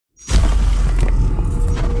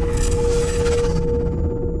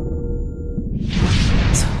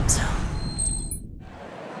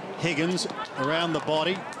Higgins around the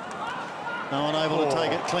body. No one able to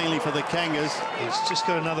take it cleanly for the Kangas. He's just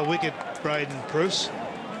got another wicket, Braydon Preuss.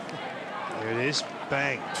 There it is.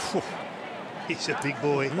 Bang. He's a big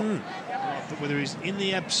boy. But whether he's in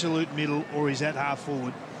the absolute middle or he's at half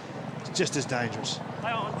forward, it's just as dangerous.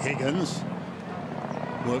 Higgins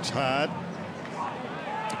works hard.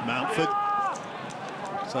 Mountford.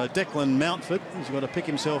 So Declan Mountford, he's got to pick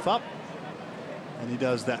himself up. And he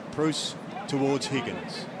does that. Preuss towards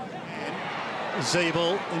Higgins.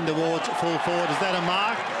 Zeeble in towards full forward. Is that a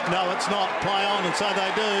mark? No, it's not. Play on, and so they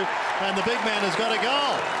do. And the big man has got a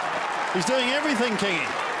goal. He's doing everything, Kingy.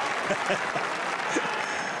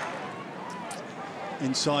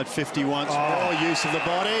 Inside 50 once more. Use of the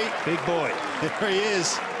body. Big boy. There he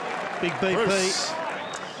is. Big BP. Preuss.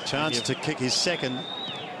 Chance to kick his second.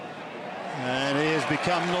 And he has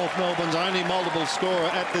become North Melbourne's only multiple scorer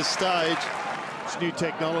at this stage. It's new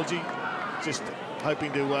technology. Just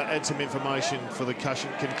hoping to add some information for the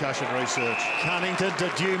concussion research. Cunnington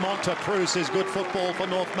to Dumont to Preuss is good football for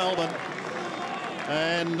North Melbourne.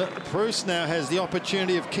 And Preuss now has the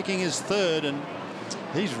opportunity of kicking his third, and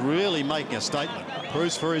he's really making a statement.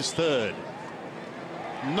 Preuss for his third.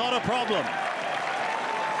 Not a problem.